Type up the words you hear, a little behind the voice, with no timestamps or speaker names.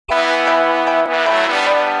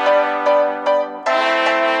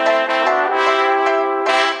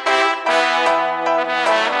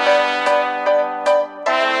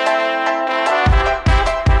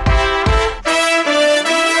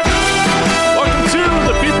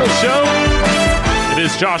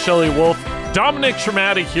Josh Elliott Wolf, Dominic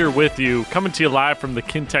Tremati here with you, coming to you live from the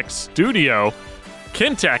Kintec studio.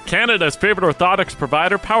 Kintec, Canada's favorite orthotics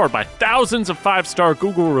provider, powered by thousands of 5-star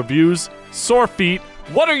Google reviews. Sore feet,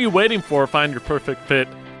 what are you waiting for? Find your perfect fit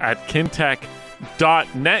at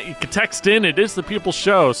kintec.net. You can text in. It is the People's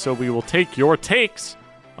Show, so we will take your takes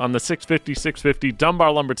on the 650-650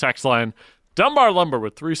 Dunbar Lumber text line. Dunbar Lumber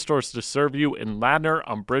with 3 stores to serve you in Ladner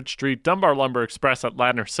on Bridge Street, Dunbar Lumber Express at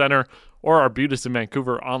Ladner Center, or Arbutus in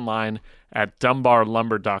Vancouver online at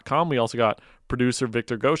dunbarlumber.com. We also got producer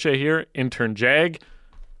Victor Gaucher here, intern Jag.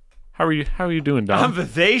 How are you doing, Dom? I'm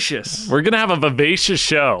vivacious. We're gonna have a vivacious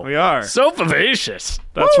show. We are. So vivacious.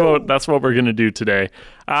 That's what we're gonna do today.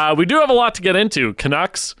 We do have a lot to get into.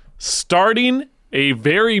 Canucks starting a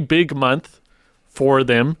very big month for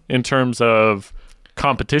them in terms of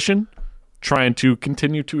competition, trying to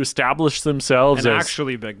continue to establish themselves An as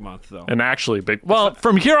actually big month, though. an actually big. Well,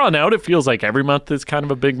 from here on out, it feels like every month is kind of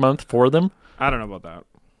a big month for them. I don't know about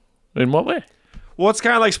that. In what way? Well, it's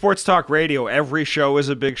kind of like sports talk radio. Every show is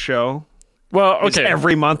a big show. Well, okay. Is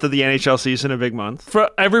every month of the NHL season a big month? For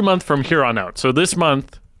every month from here on out. So this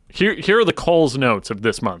month, here are the Coles notes of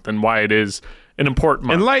this month and why it is an important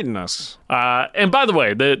month. Enlighten us. And by the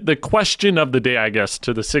way, the question of the day, I guess,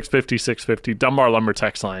 to the 650-650 Dunbar Lumber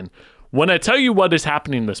text line, when I tell you what is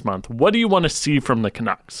happening this month, what do you want to see from the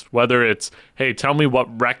Canucks? Whether it's, hey, tell me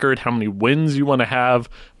what record, how many wins you want to have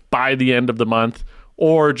by the end of the month,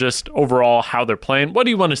 or just overall how they're playing. What do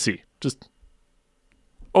you want to see? Just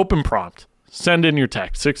open prompt. Send in your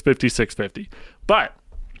text, 650-650. But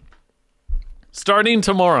starting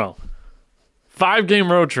tomorrow,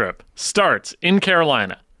 5-game road trip starts in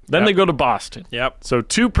Carolina. Then they go to Boston. Yep. So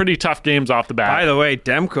 2 pretty tough games off the bat. By the way,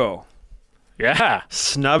 Demko. Yeah.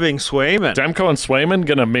 Snubbing Swayman. Demko and Swayman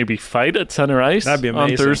going to maybe fight at center ice. That'd be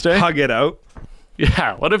amazing. On Thursday. Hug it out.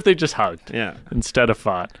 Yeah. What if they just hugged instead of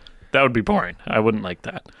fought? That would be boring. I wouldn't like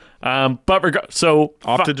that. But so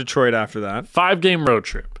off to Detroit after that. 5-game road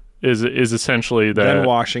trip is essentially the. Then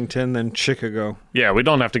Washington, then Chicago. Yeah, we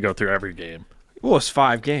don't have to go through every game. Well, it's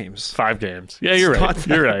 5 games. 5 games. Yeah, you're right.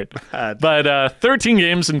 You're right. Bad. But 13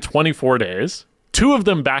 games in 24 days. 2 of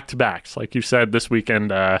them back-to-backs, like you said this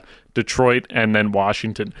weekend, Detroit and then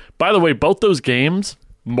Washington. By the way, both those games,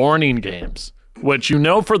 morning games, which you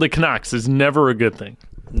know for the Canucks is never a good thing.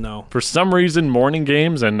 No. For some reason, morning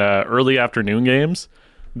games and early afternoon games,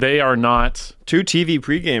 they are not. 2 TV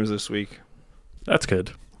pre-games this week. That's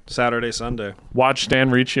good. Saturday, Sunday. Watch Dan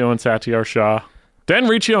Riccio and Satyar Shah. Dan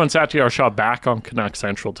Riccio and Satyar Shah back on Canucks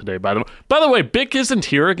Central today, by the way. By the way, Bick isn't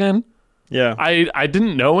here again. Yeah. I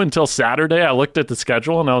didn't know until Saturday. I looked at the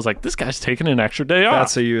schedule and I was like, this guy's taking an extra day off.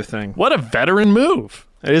 That's a you thing. What a veteran move.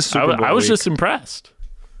 It is Super Bowl I was week. just impressed.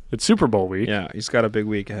 It's Super Bowl week. Yeah, he's got a big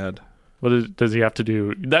week ahead. Does he have to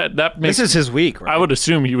do? That makes, this is his week, right? I would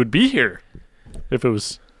assume he would be here if it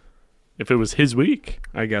was his week.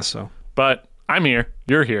 I guess so. But I'm here.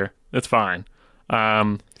 You're here. It's fine.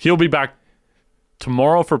 He'll be back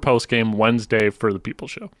tomorrow for postgame, Wednesday for the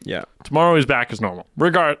People's Show. Yeah. Tomorrow he's back as normal.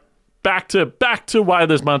 Back to why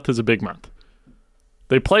this month is a big month.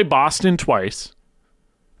 They play Boston twice.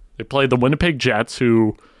 They play the Winnipeg Jets,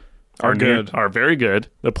 who are very good.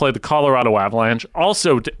 They play the Colorado Avalanche.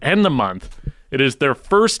 Also, to end the month, it is their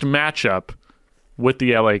first matchup with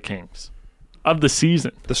the LA Kings of the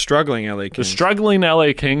season. The struggling LA Kings. The struggling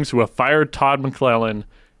LA Kings, who have fired Todd McClellan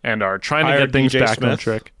and are trying to get things back on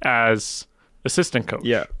track as assistant coach.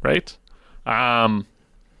 Yeah. Right?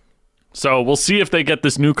 So we'll see if they get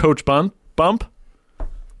this new coach bump.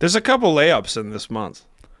 There's a couple layups in this month.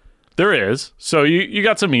 There is. So you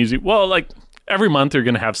got some easy. Well, like every month you're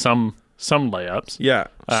going to have some layups. Yeah.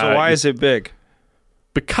 So why is it big?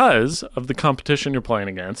 Because of the competition you're playing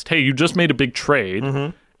against. Hey, you just made a big trade,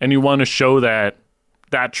 and you want to show that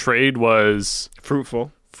trade was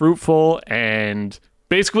fruitful, and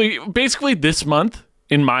basically this month,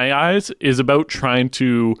 in my eyes, is about trying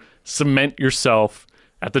to cement yourself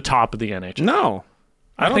at the top of the NHL. No,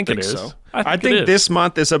 I don't think it is. so. I think this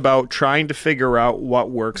month is about trying to figure out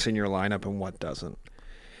what works in your lineup and what doesn't.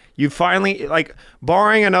 You finally,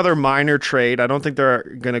 barring another minor trade, I don't think they're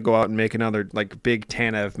going to go out and make another big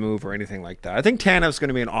Tanev move or anything like that. I think Tanev's going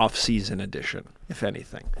to be an off-season addition, if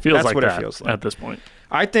anything. It feels like at this point.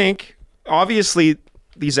 I think, obviously,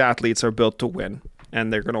 these athletes are built to win,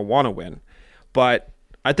 and they're going to want to win. But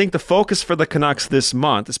I think the focus for the Canucks this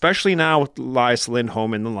month, especially now with Elias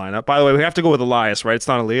Lindholm in the lineup. By the way, we have to go with Elias, right? It's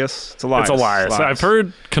not Elias. It's Elias. It's Elias. I've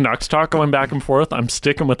heard Canucks talk going back and forth. I'm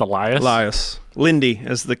sticking with Elias. Lindy,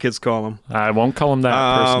 as the kids call him. I won't call him that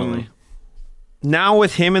personally. Now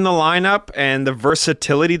with him in the lineup and the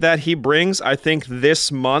versatility that he brings, I think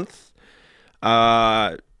this month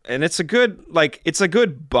And it's a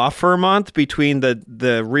good buffer month between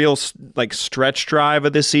the real like stretch drive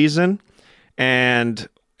of the season and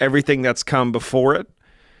everything that's come before it.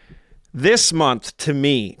 This month, to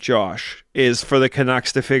me, Josh, is for the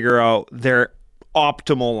Canucks to figure out their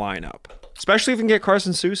optimal lineup, especially if you can get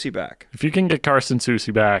Carson Soucy back. If you can get Carson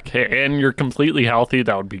Soucy back, hey, and you're completely healthy,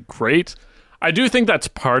 that would be great. I do think that's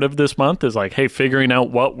part of this month is like, hey, figuring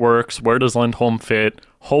out what works, where does Lindholm fit.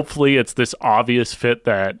 Hopefully it's this obvious fit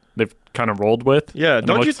that they've kind of rolled with. Yeah,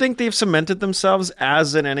 don't you think they've cemented themselves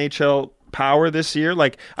as an NHL power this year?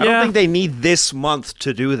 Like, I don't think they need this month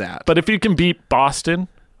to do that. But if you can beat Boston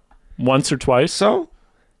once or twice,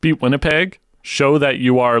 beat Winnipeg, show that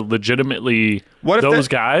you are legitimately those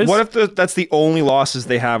guys. What if that's the only losses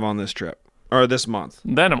they have on this trip or this month?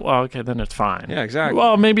 Then it's fine. Yeah, exactly.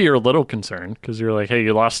 Well, maybe you're a little concerned because you're like, hey,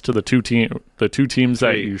 you lost to the two teams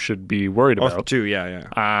that you should be worried about. Two,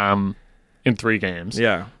 yeah. In 3 games.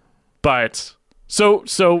 Yeah. But so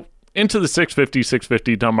into the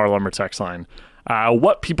 650 Dunbar Lumber text line.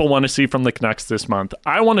 What people want to see from the Canucks this month.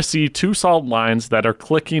 I want to see 2 solid lines that are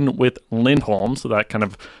clicking with Lindholm, so that kind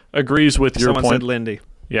of agrees with your point. Someone said Lindy.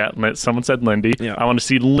 Yeah, someone said Lindy. Yeah. I want to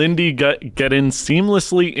see Lindy get in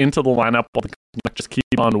seamlessly into the lineup while the Canucks just keep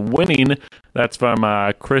on winning. That's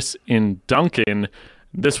from Chris in Duncan.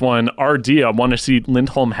 This one, RD, I want to see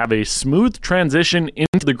Lindholm have a smooth transition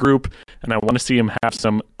into the group, and I want to see him have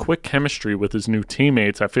some quick chemistry with his new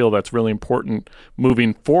teammates. I feel that's really important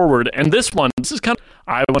moving forward. And this is kind of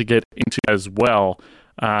I want to get into as well.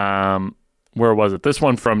 Where was it? This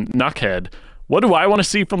one from Knuckhead. What do I want to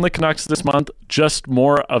see from the Canucks this month? Just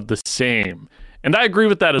more of the same. And I agree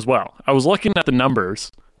with that as well. I was looking at the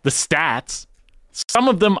numbers, the stats. Some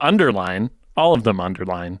of them underline. All of them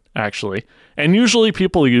underline, actually. And usually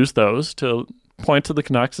people use those to point to the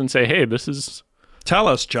Canucks and say, hey, this is... Tell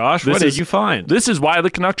us, Josh, what did you find? This is why the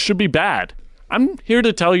Canucks should be bad. I'm here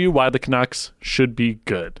to tell you why the Canucks should be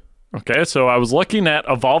good. Okay, so I was looking at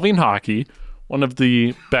Evolving Hockey, one of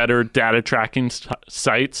the better data tracking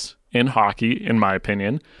sites in hockey, in my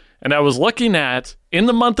opinion. And I was looking at, in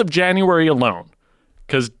the month of January alone,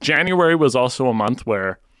 because January was also a month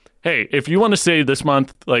where, hey, if you want to say this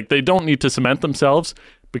month, like, they don't need to cement themselves,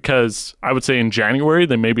 because I would say in January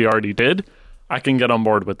they maybe already did. I can get on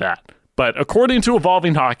board with that. But according to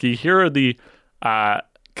Evolving Hockey, here are the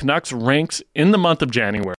Canucks ranks in the month of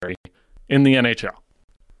January in the NHL.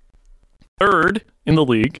 3rd in the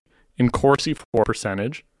league in Corsi for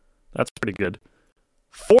percentage. That's pretty good.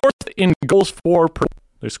 4th in goals for per.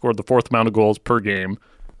 They scored the 4th amount of goals per game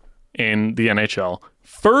in the NHL.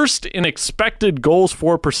 1st in expected goals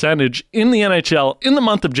for percentage in the NHL in the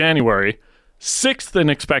month of January. 6th in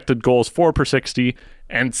expected goals for per 60.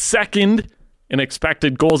 And 2nd in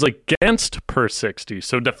expected goals against per 60.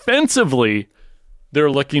 So defensively,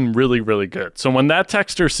 they're looking really, really good. So when that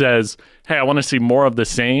texter says, hey, I want to see more of the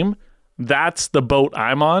same, that's the boat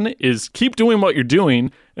I'm on, is keep doing what you're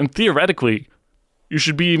doing, and theoretically, you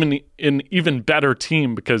should be an even better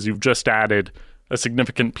team because you've just added a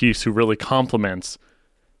significant piece who really complements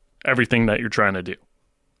everything that you're trying to do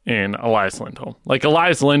in Elias Lindholm. Like,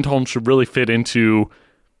 Elias Lindholm should really fit into,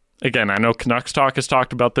 again, I know Canucks Talk has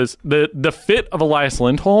talked about this. The fit of Elias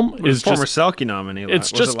Lindholm is former just... Selke nominee.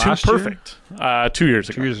 It's just too perfect. 2 years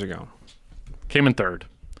ago. 2 years ago. Came in 3rd.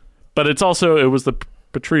 But it was the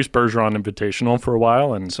Patrice Bergeron Invitational for a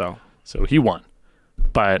while, and so he won.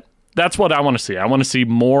 But that's what I want to see. I want to see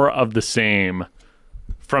more of the same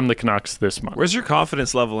from the Canucks this month. Where's your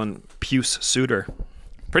confidence level in Pius Suter?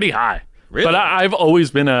 Pretty high. Really? But I've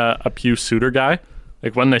always been a Pius Suter guy.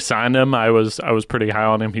 Like, when they signed him, I was pretty high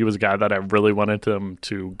on him. He was a guy that I really wanted them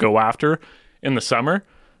to go after in the summer.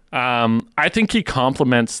 I think he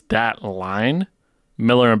complements that line,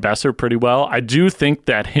 Miller and Besser, pretty well. I do think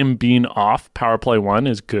that him being off power play 1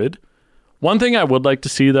 is good. One thing I would like to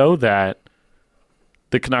see, though, that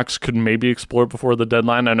the Canucks could maybe explore before the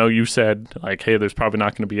deadline. I know you said, like, hey, there's probably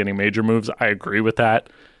not going to be any major moves. I agree with that.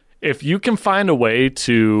 If you can find a way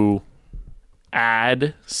to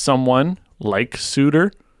add someone like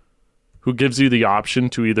Suter, who gives you the option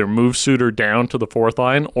to either move Suter down to the 4th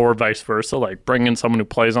line or vice versa, like bring in someone who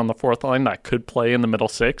plays on the 4th line that could play in the middle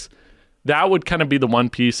 6, that would kind of be the one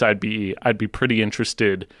piece I'd be pretty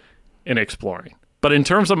interested in exploring. But in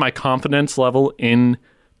terms of my confidence level in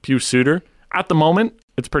Pius Suter, at the moment,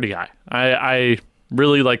 it's pretty high. I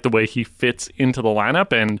really like the way he fits into the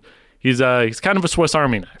lineup, and he's kind of a Swiss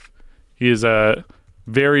Army knife. He is a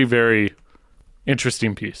very, very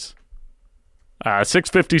interesting piece.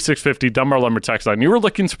 650 Dunbar Lumber text line. You were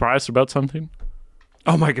looking surprised about something?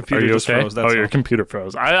 Oh, my Are computer you just okay? froze. That's Your all. computer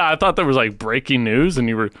froze. I thought there was like breaking news, and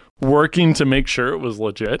you were working to make sure it was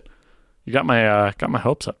legit. You got my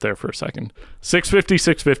hopes up there for a second.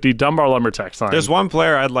 650 Dunbar Lumber text line. There's one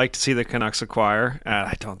player I'd like to see the Canucks acquire.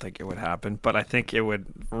 I don't think it would happen, but I think it would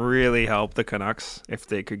really help the Canucks if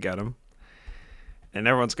they could get him. And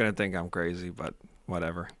everyone's going to think I'm crazy, but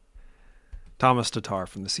whatever. Thomas Tatar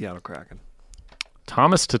from the Seattle Kraken.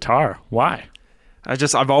 Thomas Tatar. Why?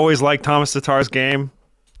 I've always liked Thomas Tatar's game.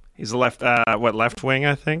 He's a left wing,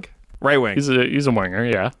 I think? Right wing. He's a winger,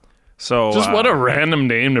 yeah. So Just what a random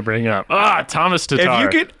name to bring up. Thomas Tatar.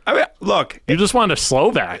 If you could, I mean, look, You just wanted a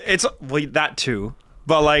Slovak. it's that too.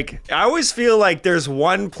 But like, I always feel like there's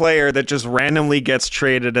one player that just randomly gets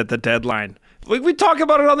traded at the deadline. We talk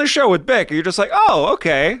about it on the show with Bick. And you're just like, oh,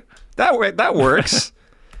 okay, that works.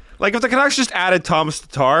 Like if the Canucks just added Thomas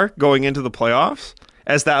Tatar going into the playoffs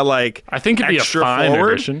as that like, I think it'd be a extra fine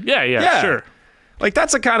forward. addition. Yeah, sure. Like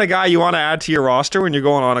that's the kind of guy you want to add to your roster when you're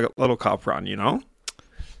going on a little cup run, you know?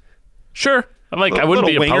 Sure. Like, I wouldn't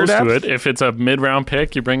be Little winger opposed to depth. it if it's a mid-round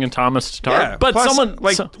pick. You bring in Thomas Tatar, Yeah, but plus, someone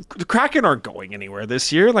like the Kraken aren't going anywhere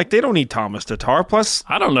this year. Like they don't need Thomas Tatar. Plus,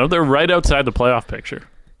 I don't know. They're right outside the playoff picture.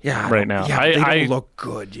 yeah, Right now. yeah, I- they don't I- look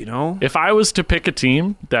good. You know, If I was to pick a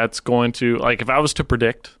team that's going to, like, if I was to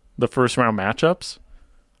predict the first round matchups,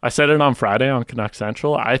 I said it on Friday on Canucks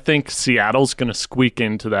Central. I think Seattle's going to squeak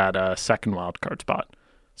into that second wild card spot.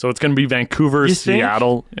 So it's going to be Vancouver, You think?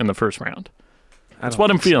 Seattle in the first round. That's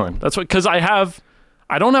what I'm feeling. That's what, because I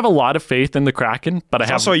don't have a lot of faith in the Kraken, but I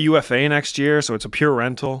have. also a UFA next year, so it's a pure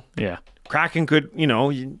rental. Yeah. Kraken could,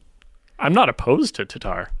 I'm not opposed to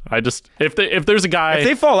Tatar. I just if there's a guy, if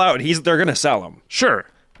they fall out, they're gonna sell him. sure,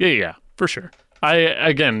 yeah, for sure.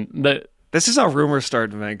 This is how rumors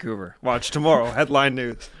start in Vancouver. Watch tomorrow, headline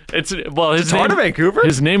news. His Tatar to Vancouver.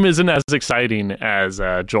 His name isn't as exciting as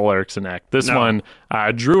Joel Eriksson-Ek. This No. one,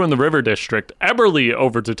 Drew in the River District, Eberle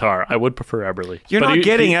over Tatar. I would prefer Eberle. You're But not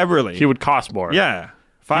getting Eberle. He would cost more. Yeah,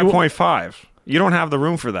 5.5. You don't have the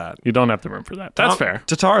room for that. You don't have the room for that. That's fair.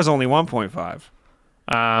 Tatar is only 1.5.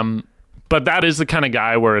 But that is the kind of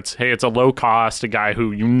guy where it's a low cost, a guy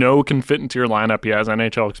who can fit into your lineup. He has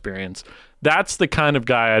NHL experience. That's the kind of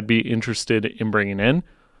guy I'd be interested in bringing in,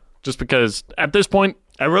 just because at this point,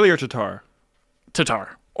 Eberle or Tatar?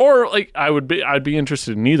 Tatar, or like I'd be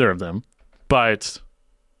interested in either of them, but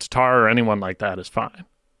Tatar or anyone like that is fine.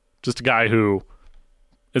 Just a guy who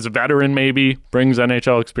is a veteran, maybe brings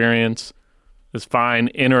NHL experience, is fine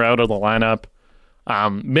in or out of the lineup.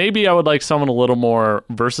 Maybe I would like someone a little more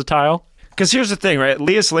versatile. Because here's the thing, right?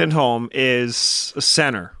 Elias Lindholm is a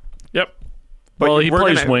center. Yep. But Well, he we're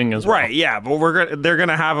plays gonna- wing as well. Right, yeah, but they're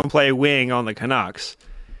gonna have him play wing on the Canucks.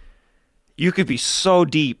 You could be so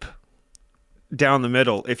deep down the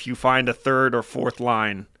middle if you find a third or fourth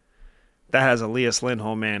line that has Elias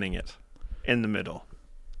Lindholm manning it in the middle.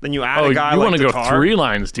 Then you add a guy you like want to go Tatar. 3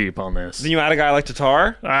 lines deep on this? Then you add a guy like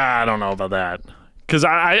Tatar. I don't know about that, because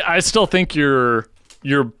I still think your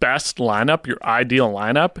best lineup, your ideal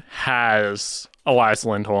lineup, has Elias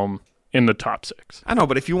Lindholm in the top 6. I know,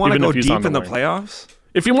 but if you want to Even go if he's deep on the in the wing. playoffs,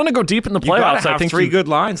 If you want to go deep in the you gotta playoffs, I have think 3 good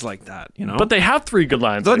lines like that. But they have 3 good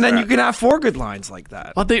lines. then like you that. can have 4 good lines like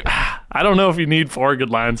that. But I don't know if you need 4 good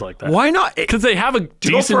lines like that. Why not? Because they have a Do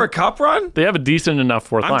you go decent. for a cup run? They have a decent enough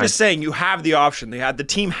fourth I'm line. just saying you have the option. The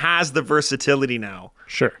team has the versatility now.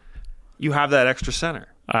 Sure. You have that extra center.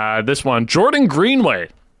 This one, Jordan Greenway.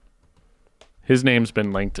 His name's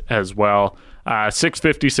been linked as well.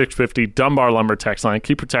 650 Dunbar Lumber text line.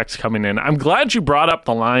 Keep your texts coming in. I'm glad you brought up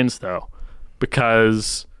the lines, though,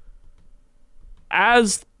 because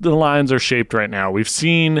as the lines are shaped right now, we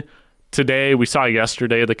saw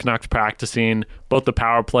yesterday the Canucks practicing both the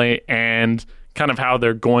power play and kind of how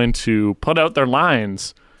they're going to put out their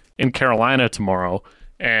lines in Carolina tomorrow.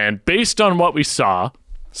 And based on what we saw,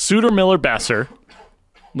 Suter, Miller, Besser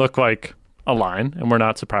look like a line, and we're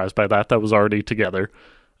not surprised by that. That was already together.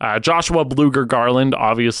 Joshua, Bluger, Garland,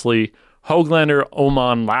 obviously. Höglander,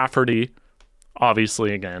 Oman, Lafferty,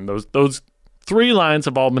 obviously again. Those 3 lines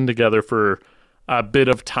have all been together for a bit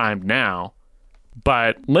of time now.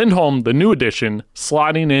 But Lindholm, the new addition,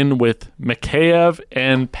 slotting in with Mikheyev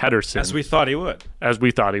and Pettersson. As we thought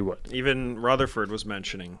he would. Even Rutherford was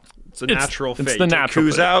mentioning. It's a It's- natural it's fate. the natural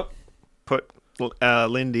Kuz fate. out, put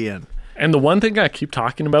Lindy in. And the one thing I keep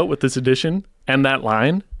talking about with this addition and that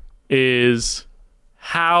line is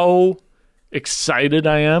how excited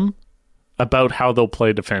I am about how they'll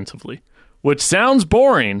play defensively, which sounds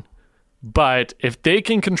boring, but if they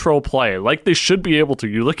can control play like they should be able to,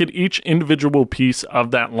 you look at each individual piece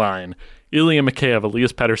of that line, Ilya Mikheyev,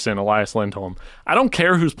 Elias Pettersson, Elias Lindholm. I don't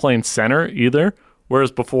care who's playing center either. Whereas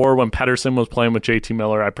before, when Pettersson was playing with JT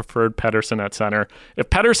Miller, I preferred Pettersson at center. If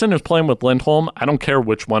Pettersson is playing with Lindholm, I don't care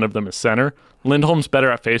which one of them is center. Lindholm's better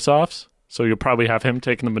at faceoffs, so you'll probably have him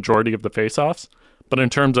taking the majority of the faceoffs. But in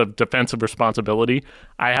terms of defensive responsibility,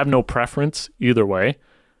 I have no preference either way.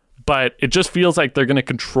 But it just feels like they're going to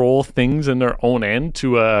control things in their own end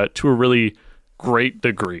to a really great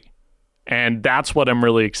degree. And that's what I'm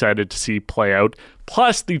really excited to see play out.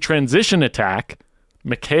 Plus the transition attack,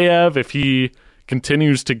 Mikheyev, if he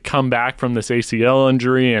continues to come back from this ACL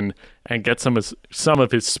injury and get some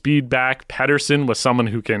of his speed back. Pettersson was someone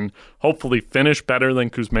who can hopefully finish better than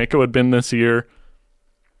Kuzmenko had been this year.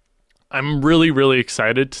 I'm really, really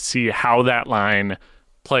excited to see how that line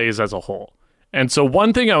plays as a whole. And so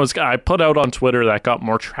one thing I put out on Twitter that got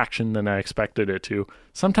more traction than I expected it to.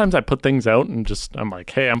 Sometimes I put things out and I'm like,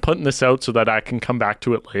 hey, I'm putting this out so that I can come back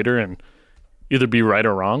to it later and either be right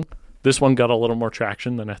or wrong. This one got a little more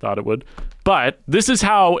traction than I thought it would. But this is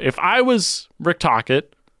how, if I was Rick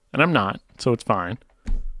Tocchet, and I'm not, so it's fine,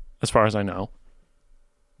 as far as I know,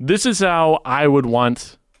 this is how I would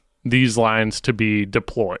want these lines to be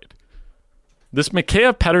deployed. This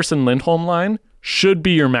Mikheyev, Pettersson, Lindholm line should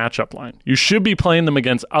be your matchup line. You should be playing them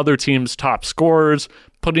against other teams' top scorers,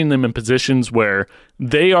 putting them in positions where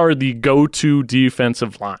they are the go-to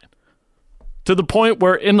defensive line. To the point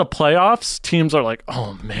where in the playoffs, teams are like,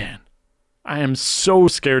 oh man, I am so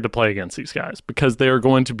scared to play against these guys because they are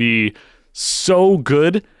going to be so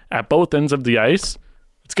good at both ends of the ice.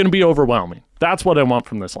 It's going to be overwhelming. That's what I want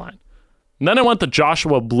from this line. And then I want the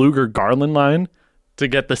Joshua Blueger-Garland line to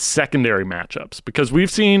get the secondary matchups because we've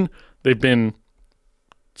seen they've been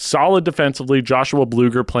solid defensively. Joshua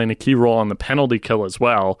Blueger playing a key role on the penalty kill as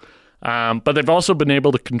well. But they've also been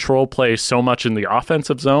able to control play so much in the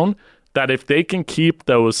offensive zone that if they can keep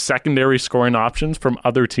those secondary scoring options from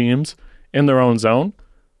other teams in their own zone,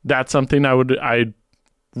 that's something I'd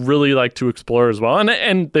really like to explore as well.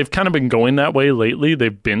 And they've kind of been going that way lately.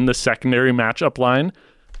 They've been the secondary matchup line.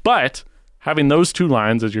 But having those two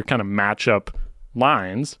lines as your kind of matchup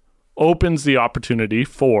lines opens the opportunity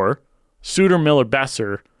for Suter, Miller,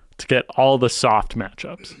 Besser to get all the soft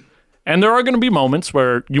matchups. And there are going to be moments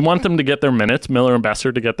where you want them to get their minutes, Miller and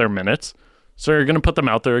Besser to get their minutes. So you're going to put them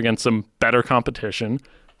out there against some better competition.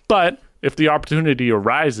 But if the opportunity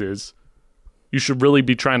arises, you should really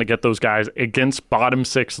be trying to get those guys against bottom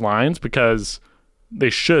six lines because they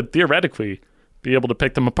should theoretically be able to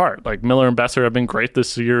pick them apart. Like Miller and Besser have been great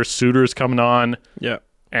this year. Suter's coming on. Yeah.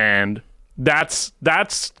 And that's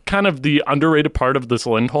kind of the underrated part of this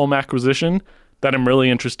Lindholm acquisition that I'm really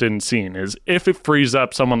interested in seeing is if it frees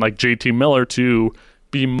up someone like JT Miller to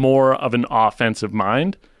be more of an offensive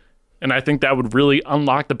mind. And I think that would really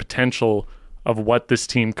unlock the potential of what this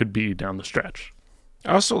team could be down the stretch.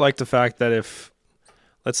 I also like the fact that if,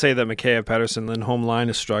 let's say that Mikheyev, Pettersson, Lindholm line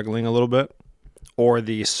is struggling a little bit, or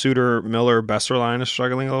the Suter, Miller, Besser line is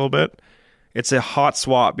struggling a little bit, it's a hot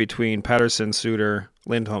swap between Pettersson, Suter,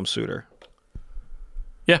 Lindholm, Suter.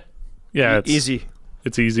 Yeah, it's easy.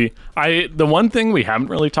 It's easy. The one thing we haven't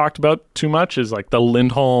really talked about too much is like the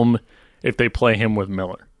Lindholm if they play him with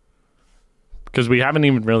Miller. Because we haven't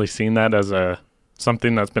even really seen that as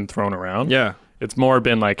something that's been thrown around. Yeah. It's more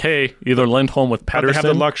been like, hey, either Lindholm with Pettersson. But they have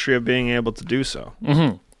the luxury of being able to do so.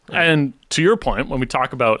 Mm-hmm. Yeah. And to your point, when we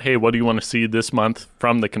talk about, hey, what do you want to see this month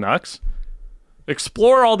from the Canucks?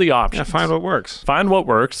 Explore all the options. Yeah, find what works. Find what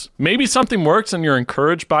works. Maybe something works and you're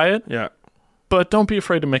encouraged by it. Yeah. But don't be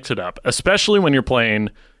afraid to mix it up, especially when you're playing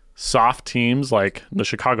soft teams like the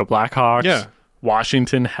Chicago Blackhawks. Yeah.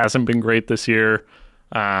 Washington hasn't been great this year.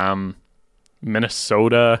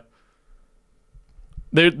 Minnesota.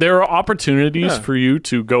 There are opportunities for you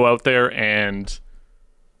to go out there and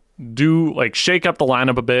shake up the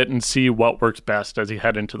lineup a bit and see what works best as you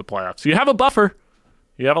head into the playoffs. You have a buffer.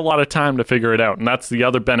 You have a lot of time to figure it out. And that's the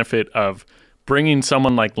other benefit of bringing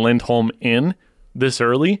someone like Lindholm in this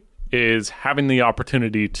early is having the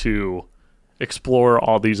opportunity to explore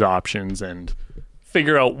all these options and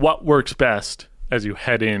figure out what works best as you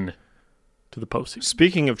head in to the postseason.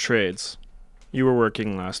 Speaking of trades, you were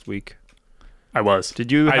working last week. I was.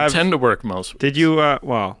 I tend to work most weeks. Did you?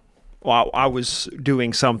 Well, I was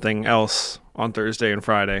doing something else on Thursday and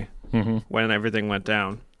Friday when everything went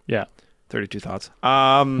down. Yeah. 32 thoughts.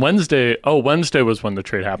 Wednesday was when the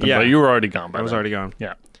trade happened, but you were already gone by then. I was already gone.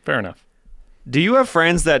 Yeah, fair enough. Do you have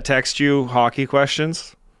friends that text you hockey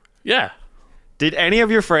questions? Yeah. Did any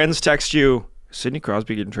of your friends text you, Sidney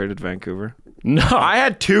Crosby getting traded to Vancouver? No. I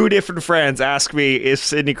had two different friends ask me if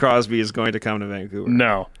Sidney Crosby is going to come to Vancouver.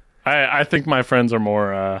 No. I think my friends are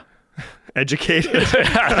more... educated?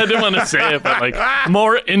 I didn't want to say it, but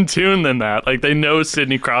more in tune than that. Like, they know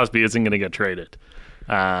Sidney Crosby isn't going to get traded.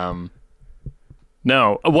 No,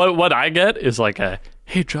 what I get is like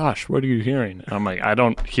hey Josh, what are you hearing? And I'm like, I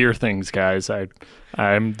don't hear things, guys.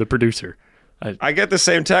 I'm the producer. I get the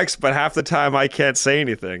same text, but half the time I can't say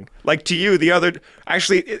anything. Like to you,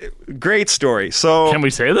 great story. So can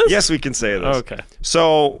we say this? Yes, we can say this. Okay.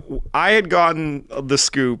 So I had gotten the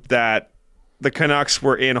scoop that the Canucks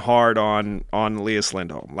were in hard on Elias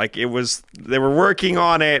Lindholm. Like they were working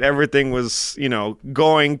on it. Everything was,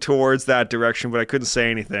 going towards that direction, but I couldn't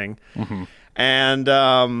say anything. Mm-hmm.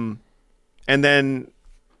 And then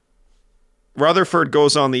Rutherford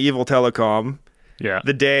goes on the Evil Telecom. Yeah.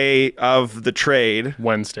 The day of the trade,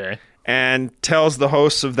 Wednesday, and tells the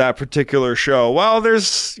hosts of that particular show, well,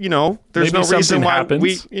 there's maybe no reason why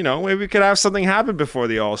happens. maybe we could have something happen before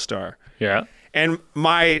the All-Star. Yeah. And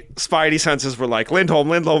my spidey senses were like, Lindholm,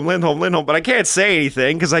 but I can't say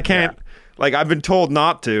anything because I can't, I've been told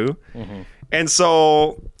not to. Mm-hmm. And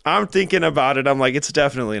so I'm thinking about it. I'm like, it's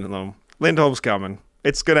definitely Lindholm. Lindholm's coming.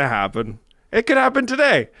 It's going to happen. It could happen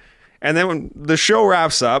today. And then when the show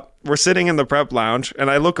wraps up, we're sitting in the prep lounge, and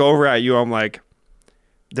I look over at you. I'm like,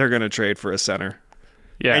 they're going to trade for a center.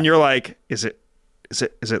 Yeah. And you're like, is it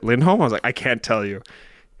Lindholm? I was like, I can't tell you.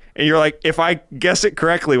 And you're like, if I guess it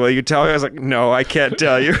correctly, will you tell me? I was like, no, I can't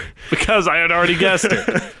tell you. Because I had already guessed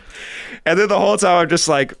it. And then the whole time I'm just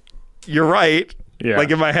like, you're right. Yeah.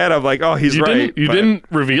 Like in my head, I'm like, oh, he's right. You didn't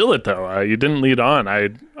reveal it though. You didn't lead on. I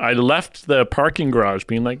left the parking garage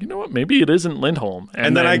being like, you know what? Maybe it isn't Lindholm.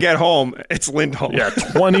 And then I get home, it's Lindholm. Yeah.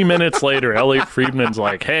 20 minutes later, Elliot Friedman's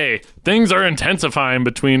like, hey, things are intensifying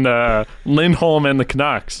between Lindholm and the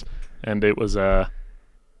Canucks. And it was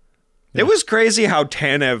It was crazy how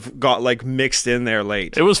Tanev got mixed in there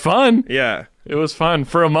late. It was fun. Yeah. It was fun.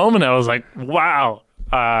 For a moment, I was like, wow.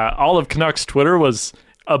 All of Canucks Twitter was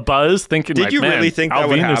a buzz thinking, did you really think that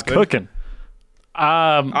would happen? Is cooking.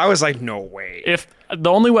 I was like, no way. If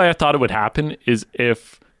the only way I thought it would happen is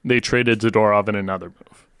if they traded Zadorov in another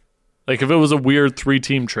move. Like if it was a weird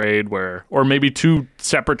 3-team trade or maybe 2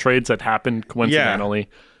 separate trades that happened coincidentally.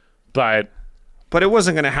 Yeah. But it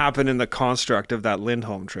wasn't going to happen in the construct of that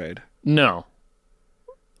Lindholm trade. No.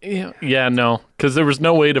 Yeah, no. Because there was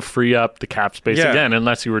no way to free up the cap space again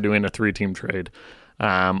unless you were doing a 3-team trade.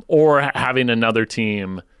 Or having another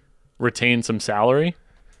team retain some salary.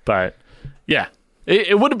 But, yeah,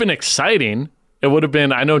 it would have been exciting. It would have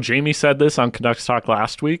been, I know Jamie said this on Canucks Talk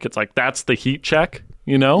last week. It's like, that's the heat check,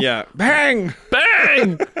 Yeah. Bang!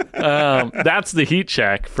 Bang! That's the heat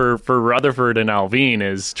check for Rutherford and Alvin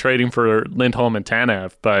is trading for Lindholm and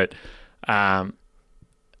Tanev. But I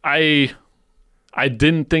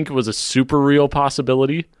didn't think it was a super real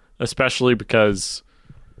possibility, especially because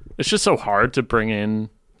it's just so hard to bring in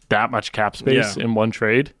that much cap space in one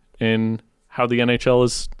trade in how the NHL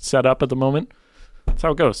is set up at the moment. That's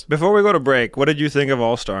how it goes. Before we go to break, what did you think of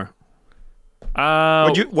All-Star?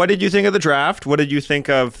 What did you think of the draft? What did you think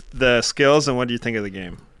of the skills, and what did you think of the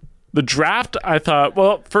game? The draft, I thought,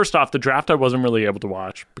 well, first off, the draft I wasn't really able to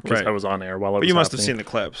watch because I was on air while it was you must happening. have seen the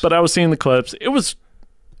clips. But I was seeing the clips. It was,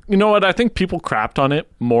 you know what, I think people crapped on it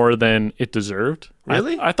more than it deserved.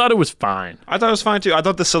 Really? I thought it was fine. I thought it was fine, too. I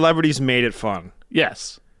thought the celebrities made it fun.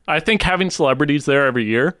 Yes. I think having celebrities there every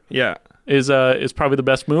year is probably the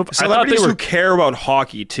best move. Celebrities who care about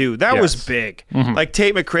hockey, too. That was big. Mm-hmm. Like,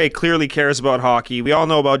 Tate McRae clearly cares about hockey. We all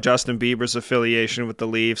know about Justin Bieber's affiliation with the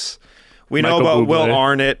Leafs. We know about Will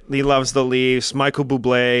Arnott. He loves the Leafs. Michael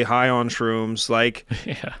Bublé, high on shrooms.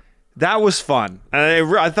 That was fun.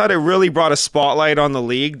 And I thought it really brought a spotlight on the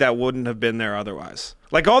league that wouldn't have been there otherwise.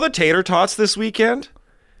 Like, all the tater tots this weekend.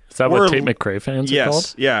 Is that what Tate McRae fans are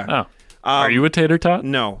called? Yeah. Oh. Are you a tater tot?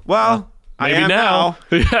 No. Well, maybe I am now.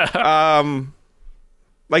 Yeah.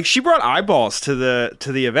 She brought eyeballs to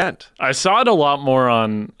the event. I saw it a lot more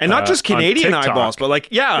on and not just Canadian eyeballs, but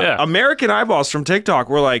American eyeballs from TikTok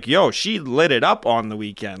were like, "Yo, she lit it up on the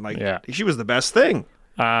weekend. She was the best thing."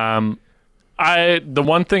 The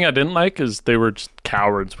one thing I didn't like is they were just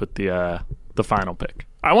cowards with the final pick.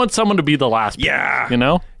 I want someone to be the last pick.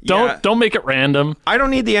 Yeah. Don't make it random. I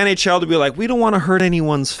don't need the NHL to be like, we don't want to hurt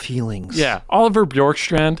anyone's feelings. Yeah. Oliver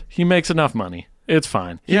Bjorkstrand, he makes enough money. It's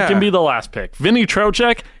fine. He can be the last pick. Vinny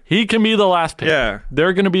Trocheck, he can be the last pick. Yeah.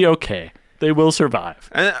 They're going to be okay. They will survive.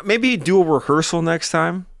 And maybe do a rehearsal next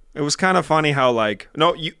time. It was kind of funny how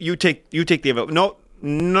no, you take the envelope.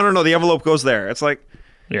 No, the envelope goes there. It's like,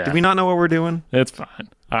 do we not know what we're doing? It's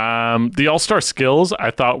fine. The All-Star skills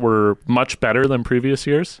I thought were much better than previous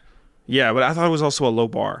years. Yeah, but I thought it was also a low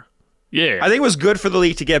bar. Yeah. I think it was good for the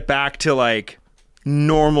league to get back to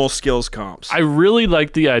normal skills comps. I really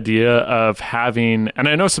like the idea of having, and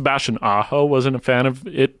I know Sebastian Aho wasn't a fan of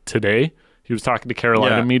it today. He was talking to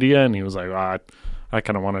Carolina media and he was like, I I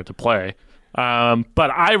kind of wanted to play.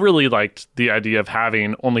 But I really liked the idea of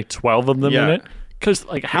having only 12 of them in it. Because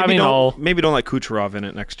like having maybe don't let Kucherov in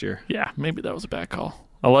it next year. Yeah, maybe that was a bad call.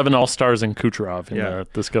 11 All-Stars and Kucherov in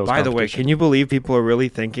the skills By the way, competition. can you believe people are really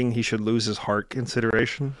thinking he should lose his Hart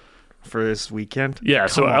consideration for this weekend? Yeah,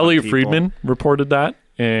 so Elliot Friedman reported that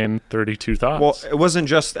in 32 Thoughts. Well, it wasn't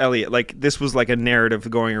just Elliot. Like, this was like a narrative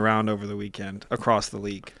going around over the weekend across the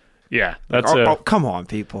league. Yeah, that's come on,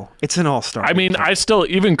 people. It's an all-star. I mean, I still,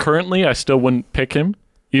 even currently, I still wouldn't pick him,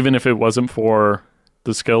 even if it wasn't for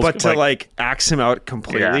the skills. But to axe him out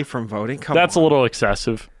completely from voting, that's a little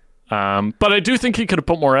excessive. But I do think he could have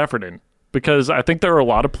put more effort in, because I think there are a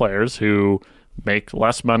lot of players who make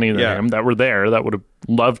less money than him that were there that would have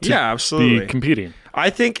loved to be competing. I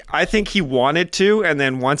think he wanted to, and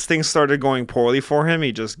then once things started going poorly for him,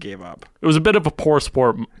 he just gave up. It was a bit of a poor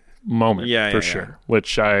sport moment, for sure,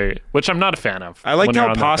 which I'm not a fan of. I liked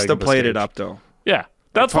how Pasta played it up, though. Yeah,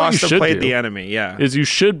 that's what you should played do. The enemy. Yeah, is you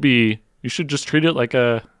should just treat it like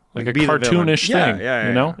a cartoonish thing.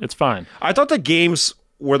 You know, it's fine. I thought the games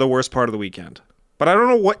were the worst part of the weekend, but I don't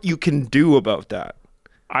know what you can do about that.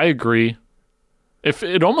 I agree. If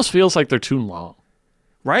it almost feels like they're too long,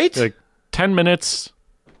 right? Like 10 minutes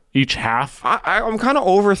each half. I'm kind of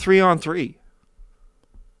over 3-on-3.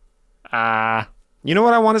 You know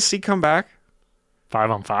what I want to see come back?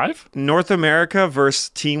 5-on-5? North America versus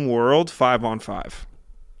Team World 5-on-5.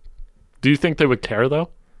 Do you think they would care,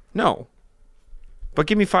 though? No. But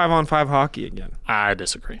give me 5-on-5 hockey again. I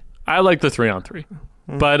disagree. I like the 3-on-3.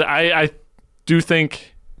 But I do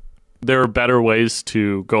think there are better ways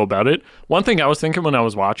to go about it. One thing I was thinking when I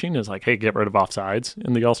was watching is like, hey, get rid of offsides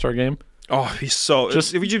in the All-Star game. Oh, if you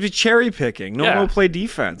just be cherry picking. No one will play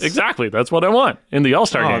defense. Exactly. That's what I want in the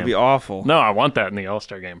All-Star game. It'd be awful. No, I want that in the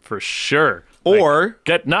All-Star game for sure. Or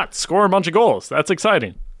get nuts, score a bunch of goals. That's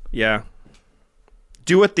exciting. Yeah.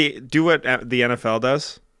 Do what the NFL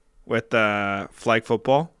does with flag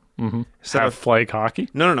football. Mm-hmm. Have flag hockey?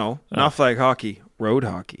 No. Not flag hockey. Road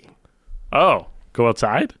hockey. Oh, go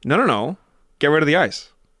outside? No. Get rid of the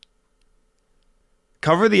ice.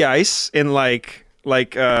 Cover the ice in like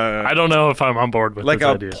I don't know if I'm on board with this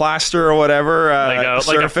idea. Plaster or whatever, like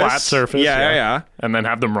a flat surface. Yeah. And then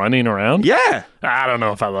have them running around. Yeah. I don't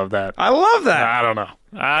know if I love that. I love that. I don't know.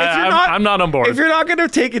 I'm not on board. If you're not going to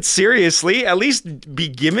take it seriously, at least be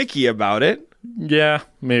gimmicky about it. Yeah,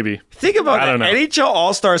 maybe. Think about that. NHL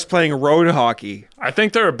All-Stars playing road hockey. I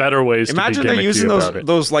think there are better ways. Imagine to be they're using about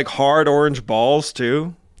those like hard orange balls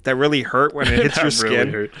too. That really hurt when it hits your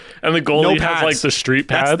skin. Really and the goalie has like the street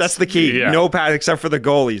pads. That's the key. Yeah. No pads except for the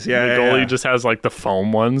goalies. Yeah. The goalie just has like the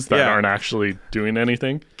foam ones that aren't actually doing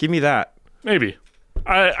anything. Give me that. Maybe.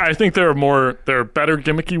 I think there are better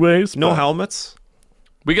gimmicky ways. No helmets.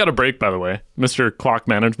 We got a break, by the way. Mr. Clock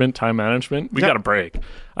Management, Time Management. We got a break.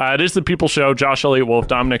 It is the People Show. Josh Elliott Wolf,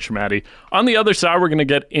 Dominic Schmatti. On the other side, we're going to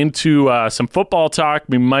get into some football talk.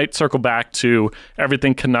 We might circle back to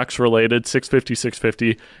everything Canucks related,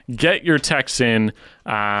 650. Get your texts in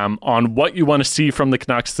on what you want to see from the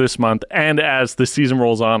Canucks this month. And as the season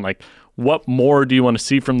rolls on, like what more do you want to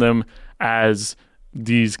see from them as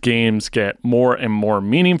these games get more and more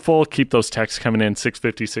meaningful? Keep those texts coming in,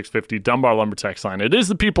 650, Dunbar Lumber text line. It is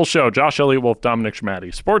the People Show. Josh Elliott Wolf, Dominic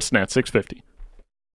Schmatti, Sportsnet 650.